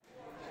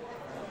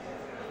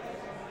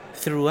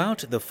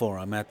Throughout the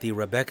forum at the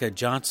Rebecca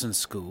Johnson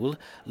School,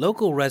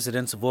 local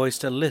residents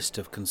voiced a list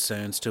of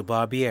concerns to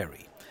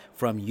Barbieri,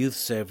 from youth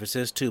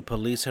services to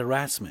police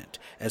harassment,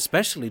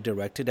 especially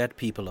directed at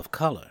people of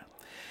color.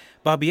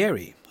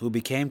 Barbieri, who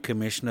became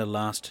commissioner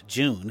last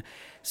June,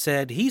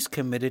 said he's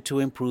committed to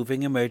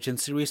improving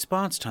emergency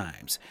response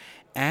times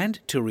and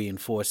to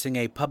reinforcing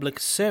a public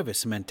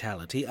service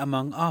mentality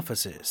among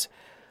officers.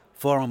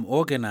 Forum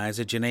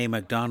organizer Janae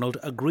McDonald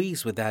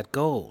agrees with that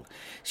goal.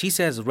 She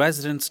says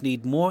residents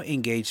need more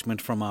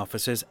engagement from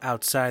officers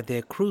outside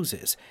their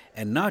cruises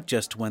and not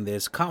just when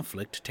there's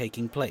conflict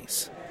taking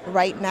place.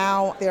 Right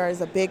now, there is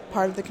a big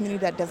part of the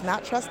community that does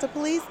not trust the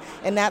police,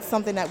 and that's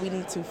something that we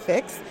need to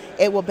fix.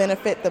 It will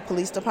benefit the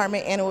police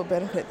department and it will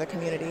benefit the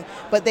community.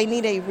 But they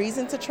need a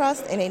reason to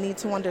trust, and they need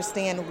to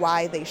understand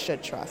why they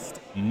should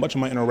trust. Much of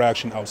my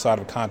interaction outside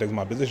of context of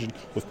my position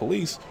with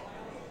police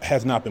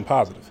has not been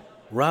positive.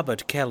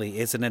 Robert Kelly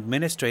is an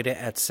administrator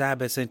at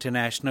Sabas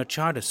International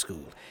Charter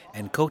School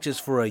and coaches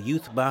for a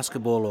youth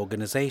basketball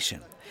organization.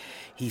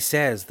 He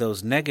says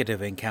those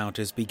negative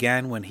encounters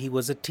began when he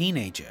was a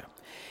teenager.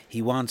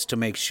 He wants to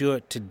make sure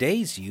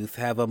today's youth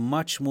have a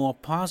much more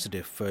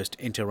positive first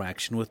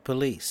interaction with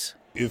police.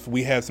 If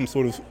we had some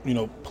sort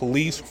of,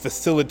 police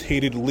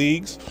facilitated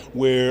leagues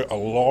where a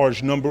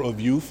large number of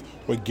youth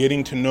were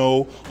getting to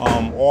know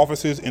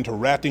officers,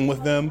 interacting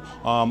with them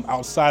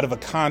outside of a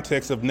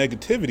context of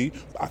negativity,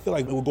 I feel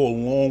like it would go a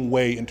long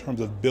way in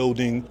terms of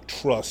building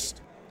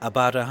trust.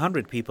 About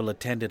 100 people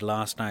attended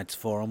last night's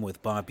forum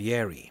with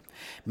Barbieri.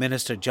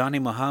 Minister Johnny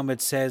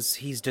Muhammad says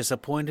he's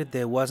disappointed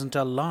there wasn't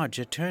a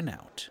larger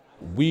turnout.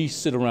 We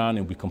sit around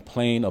and we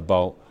complain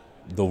about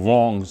the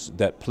wrongs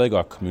that plague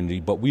our community,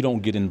 but we don't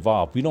get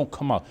involved. We don't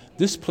come out.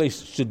 This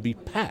place should be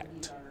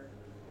packed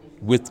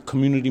with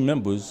community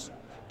members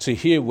to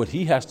hear what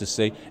he has to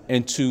say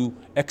and to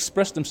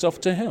express themselves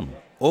to him.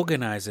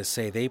 Organizers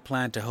say they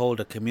plan to hold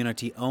a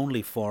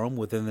community-only forum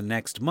within the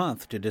next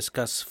month to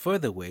discuss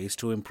further ways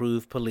to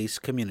improve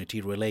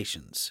police-community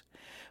relations.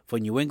 For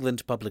New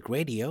England Public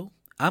Radio,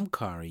 I'm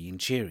Kari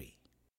Nchiri.